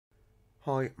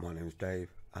Hi, my name is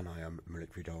Dave and I am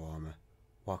Military Doll Armour.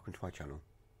 Welcome to my channel.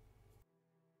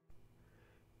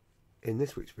 In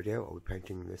this week's video I'll be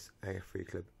painting this AFV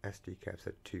Club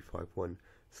Sd.Kfz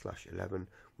 251/11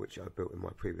 which I built in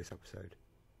my previous episode.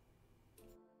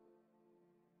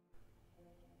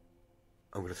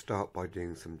 I'm going to start by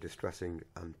doing some distressing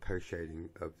and post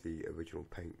shading of the original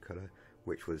paint colour,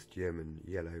 which was German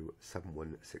Yellow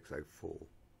 71604.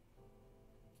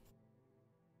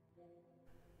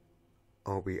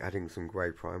 I'll be adding some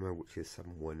grey primer, which is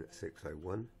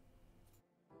 71601.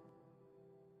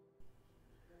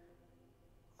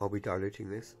 I'll be diluting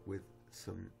this with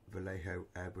some Vallejo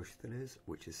airbrush thinners,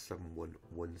 which is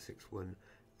 71161,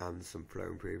 and some flow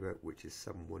improver, which is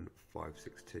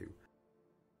 71562.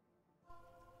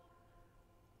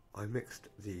 I mixed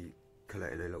the colour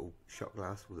in a little shot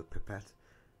glass with a pipette.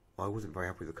 I wasn't very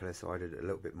happy with the colour, so I did a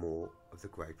little bit more of the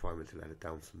grey primer to let it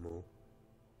down some more.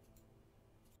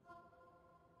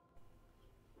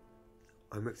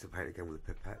 I mixed the paint again with a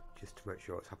pipette just to make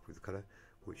sure I was happy with the colour,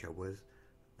 which I was.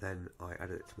 Then I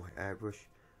added it to my airbrush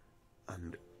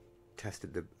and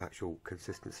tested the actual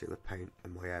consistency of the paint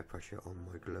and my air pressure on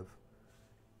my glove.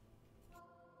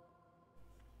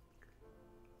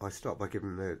 I start by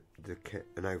giving the kit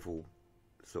an oval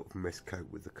sort of mist coat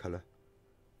with the colour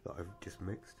that I've just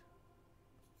mixed.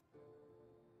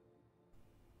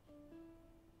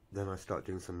 Then I start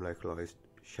doing some localised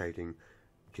shading,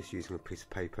 just using a piece of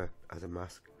paper as a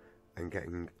mask and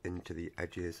getting into the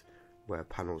edges where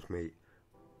panels meet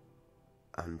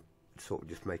and sort of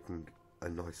just making a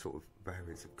nice sort of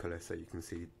variance of colour so you can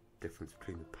see the difference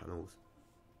between the panels.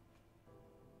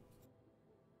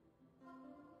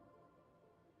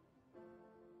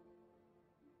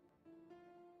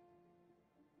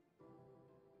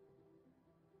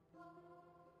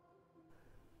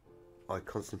 I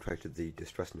concentrated the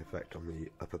distressing effect on the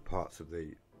upper parts of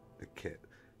the kit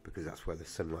because that's where the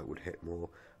sunlight would hit more,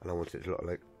 and I wanted it to look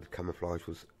like the camouflage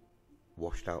was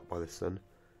washed out by the sun.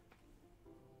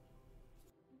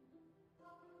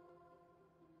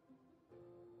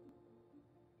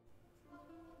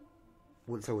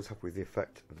 Once I was happy with the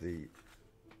effect of the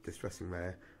distressing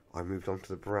layer, I moved on to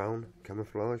the brown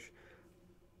camouflage.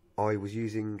 I was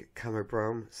using Camo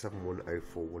Brown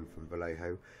 71041 from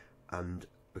Vallejo, and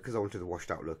because I wanted the washed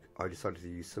out look, I decided to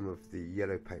use some of the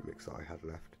yellow paint mix that I had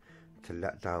left to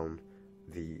let down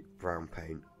the brown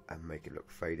paint and make it look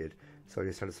faded. So I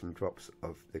just added some drops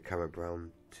of the Camo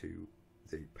Brown to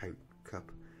the paint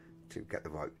cup to get the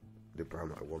brown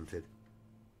that I wanted.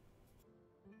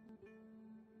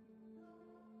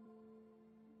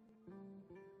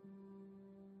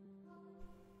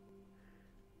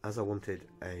 As I wanted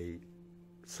a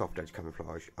soft edge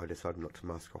camouflage, I decided not to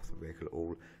mask off the vehicle at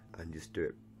all and just do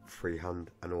it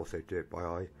freehand and also do it by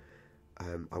eye.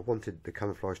 I wanted the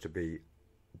camouflage to be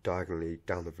diagonally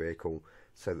down the vehicle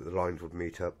so that the lines would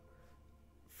meet up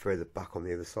further back on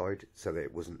the other side so that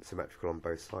it wasn't symmetrical on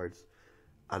both sides,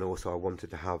 and also I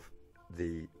wanted to have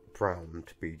the brown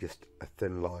to be just a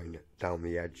thin line down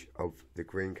the edge of the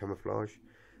green camouflage,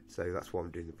 so that's why I'm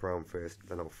doing the brown first,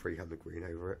 then I'll freehand the green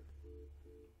over it.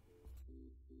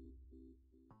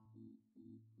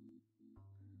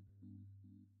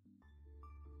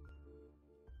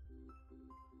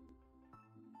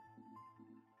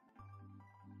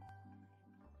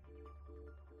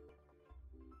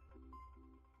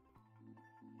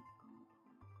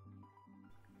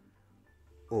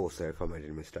 Also, if I made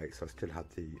any mistakes, I still had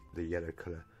the yellow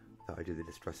colour that I did the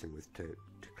distressing with to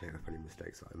clear up any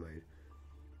mistakes that I made.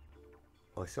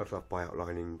 I started off by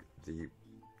outlining the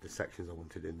sections I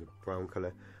wanted in the brown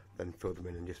colour, then filled them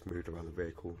in and just moved around the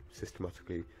vehicle,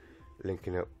 systematically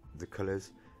linking up the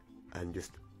colours and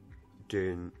just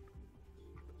doing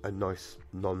a nice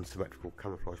non-symmetrical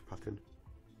camouflage pattern.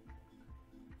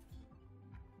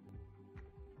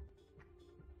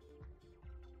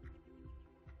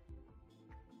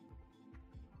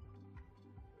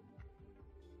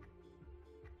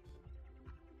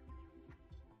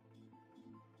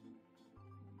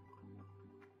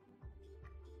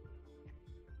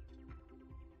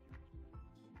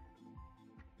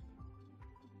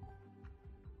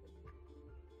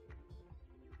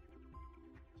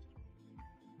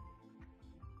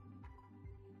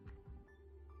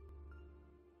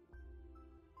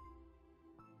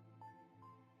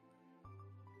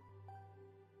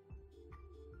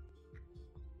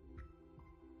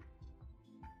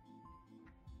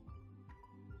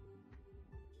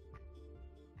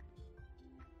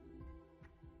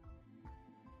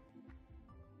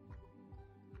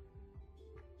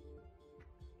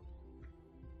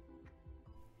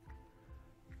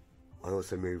 I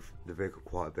also move the vehicle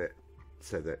quite a bit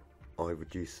so that I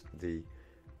reduce the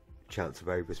chance of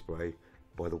overspray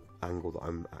by the angle that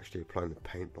I'm actually applying the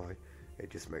paint by.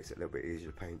 It just makes it a little bit easier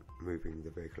to paint moving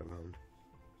the vehicle around.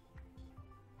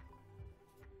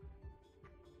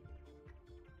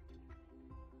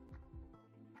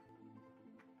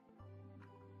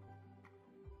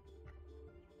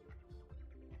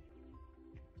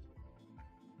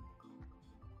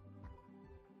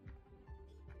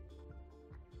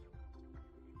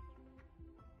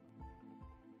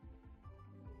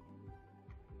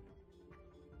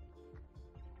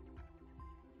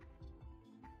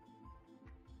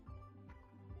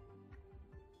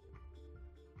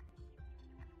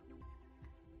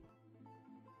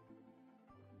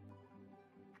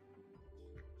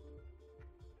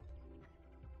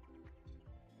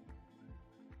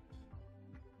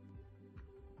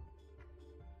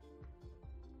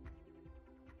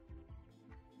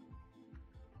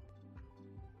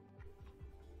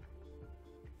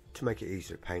 To make it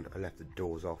easier to paint, I left the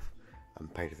doors off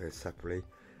and painted those separately,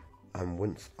 and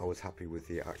once I was happy with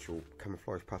the actual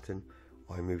camouflage pattern,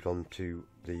 I moved on to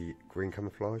the green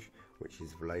camouflage, which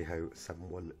is Vallejo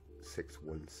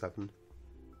 71617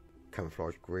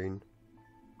 camouflage green.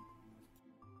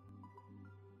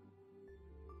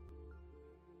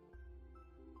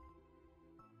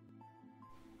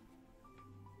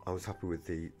 I was happy with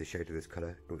the shade of this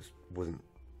colour. It wasn't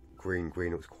green,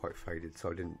 it was quite faded,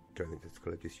 so I don't think this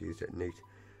colour, just used it neat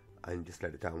and just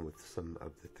let it down with some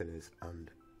of the thinners and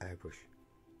airbrush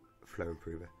flow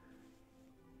improver.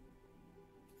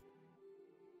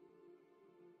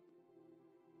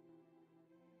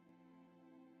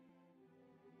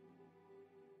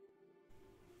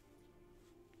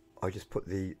 I just put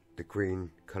the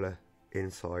green colour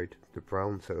inside the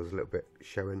brown, so it was a little bit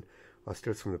showing. I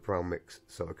still had some of the brown mix,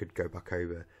 so I could go back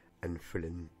over and fill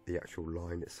in the actual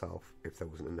line itself if there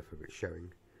wasn't enough of it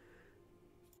showing.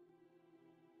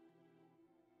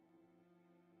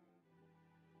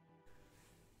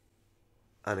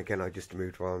 And again, I just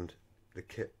moved around the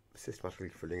kit, systematically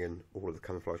filling in all of the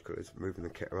camouflage colours, moving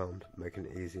the kit around, making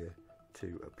it easier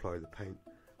to apply the paint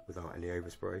without any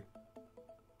overspray.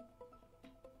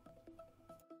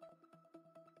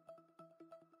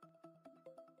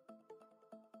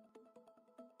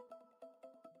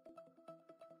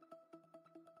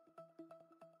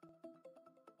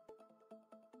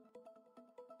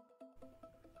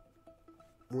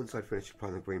 Once I'd finished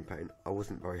applying the green paint, I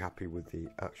wasn't very happy with the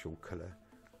actual colour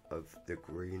of the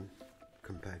green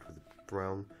compared with the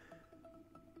brown,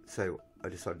 so I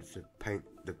decided to paint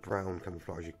the brown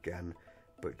camouflage again,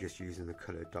 but just using the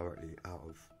colour directly out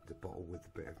of the bottle with a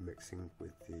bit of mixing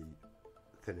with the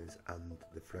thinners and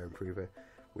the flow improver,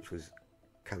 which was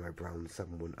Camo Brown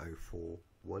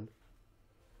 71041.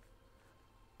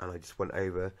 And I just went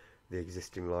over the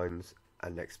existing lines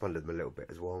and expanded them a little bit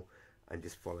as well, and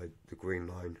just followed the green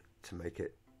line to make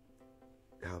it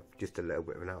have just a little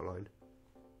bit of an outline.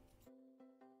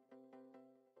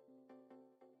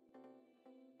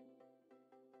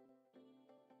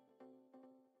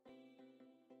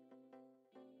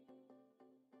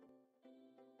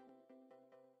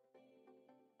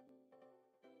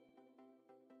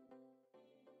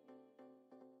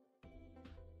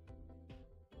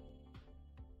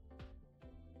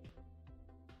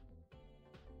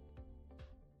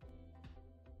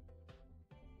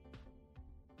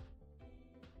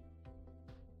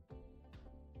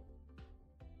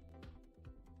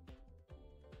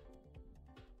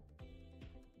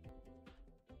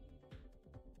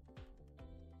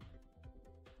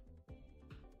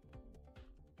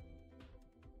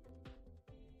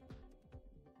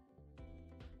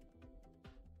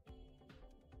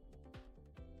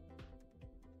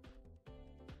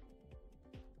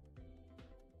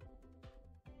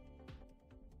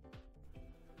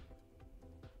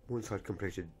 Once I'd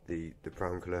completed the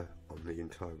brown colour on the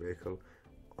entire vehicle,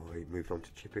 I moved on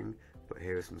to chipping, but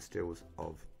here are some stills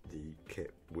of the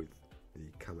kit with the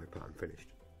camo pattern finished.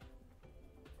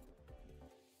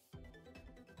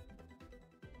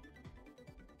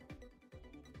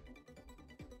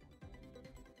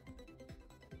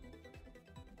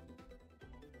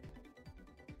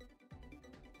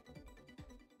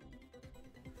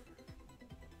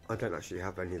 I don't actually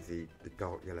have any of the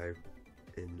dark yellow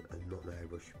in a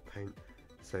non-airbrush paint,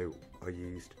 so I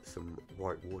used some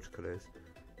white watercolours,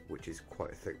 which is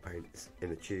quite a thick paint. It's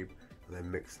in a tube, and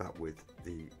then mix that with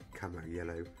the camo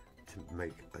yellow to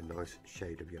make a nice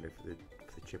shade of yellow for the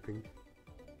chipping.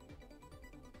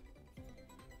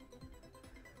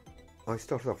 I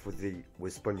started off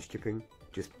with sponge chipping.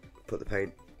 Just put the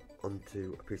paint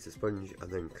onto a piece of sponge and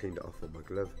then cleaned it off on my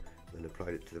glove, and then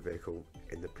applied it to the vehicle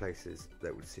in the places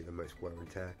that would see the most wear and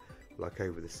tear, like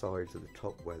over the sides and the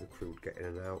top where the crew would get in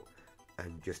and out,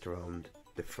 and just around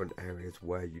the front areas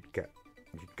where you'd go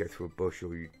through a bush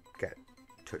or you'd get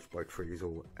touched by trees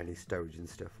or any stowage and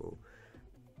stuff, or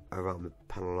around the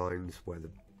panel lines where the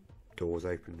doors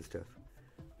open and stuff,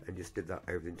 and just did that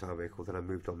over the entire vehicle. Then I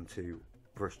moved on to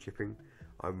brush chipping.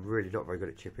 I'm really not very good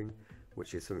at chipping,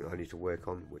 which is something I need to work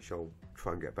on, which I'll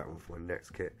try and get better on for my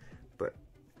next kit, but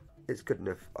it's good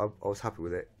enough. I was happy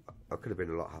with it. I could have been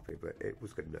a lot happier, but it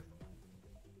was good enough.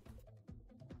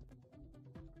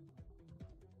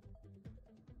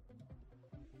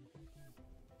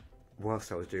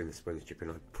 Whilst I was doing the sponge chipping,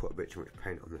 I put a bit too much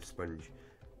paint on the sponge,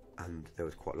 and there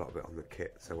was quite a lot of it on the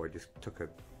kit, so I just took a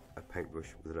paintbrush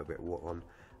with a little bit of water on,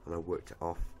 and I worked it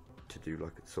off to do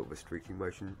like a sort of a streaking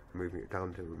motion, moving it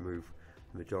down to remove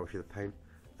the majority of the paint,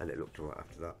 and it looked alright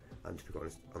after that. And to be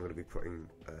honest, I'm going to be putting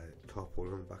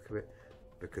tarpaulin on the back of it,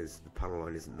 because the panel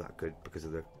line isn't that good because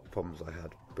of the problems I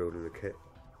had building the kit.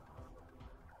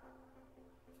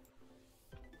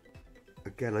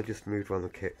 Again, I just moved around the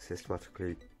kit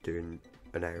systematically, doing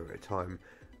an area at a time,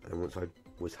 and once I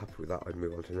was happy with that, I'd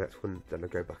move on to the next one. Then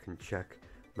I'd go back and check,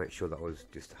 make sure that I was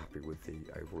just happy with the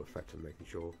overall effect and making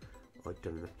sure I'd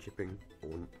done enough chipping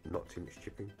or not too much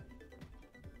chipping.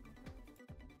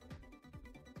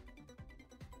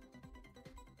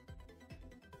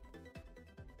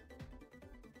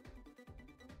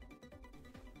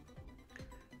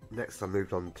 Next I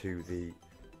moved on to the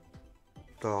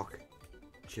dark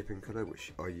chipping colour,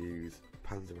 which I use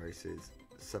Panzer Aces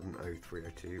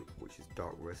 70302, which is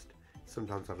dark rust.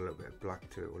 Sometimes I add a little bit of black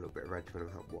to it or a little bit of red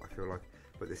depending on what I feel like,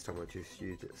 but this time I just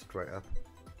used it straight up.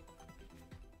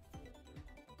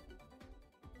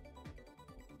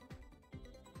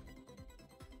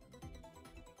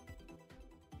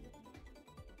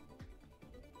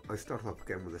 I started off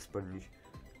again with a sponge,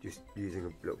 just using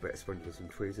a little bit of sponge with some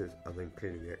tweezers and then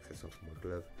cleaning the excess off my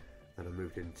glove. Then I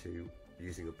moved into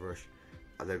using a brush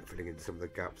and then filling in some of the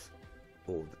gaps,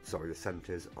 or the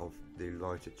centres of the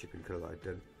lighter chipping colour that I'd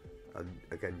done. And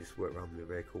again, just work around the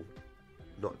vehicle,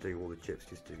 not doing all the chips,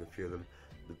 just doing a few of them,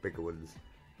 the bigger ones,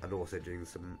 and also doing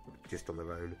some just on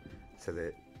their own, so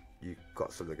that you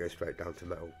got some that go straight down to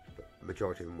metal, but the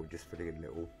majority of them were just filling in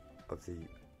little of the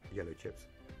yellow chips.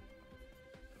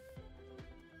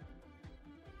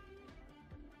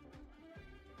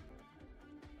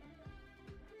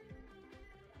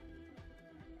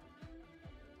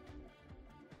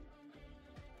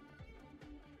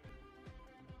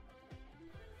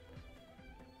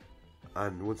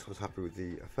 And once I was happy with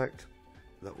the effect,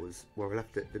 that was where I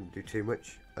left it. Didn't do too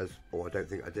much, or I don't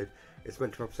think I did. It's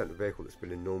meant to represent the vehicle that's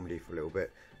been in normally for a little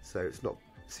bit, so it's not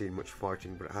seen much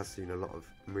fighting, but it has seen a lot of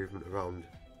movement around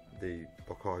the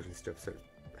Pakwagen and stuff, so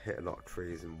it's hit a lot of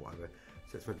trees and whatever,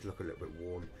 so it's meant to look a little bit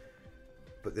worn.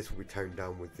 But this will be toned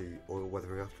down with the oil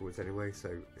weathering afterwards anyway, so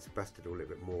it's best to do a little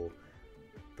bit more,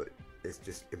 but it's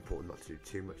just important not to do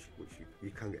too much, which you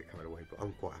can get carried away, but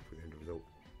I'm quite happy with the end result.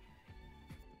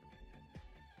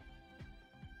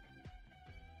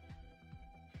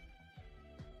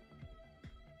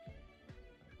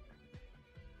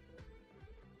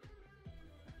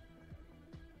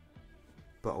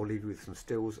 But I'll leave you with some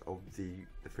stills of the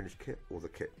finished kit, or the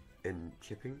kit in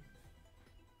chipping.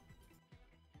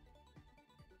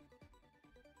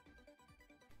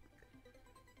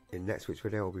 In next week's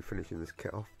video I'll be finishing this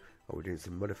kit off. I'll be doing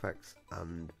some mud effects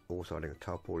and also adding a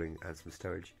tarpaulin and some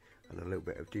stowage and a little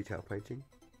bit of detail painting.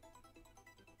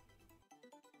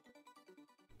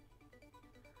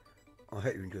 I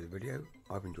hope you enjoyed the video.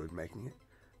 I've enjoyed making it.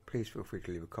 Please feel free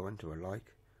to leave a comment or a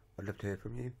like. I'd love to hear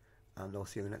from you, and I'll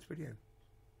see you in the next video.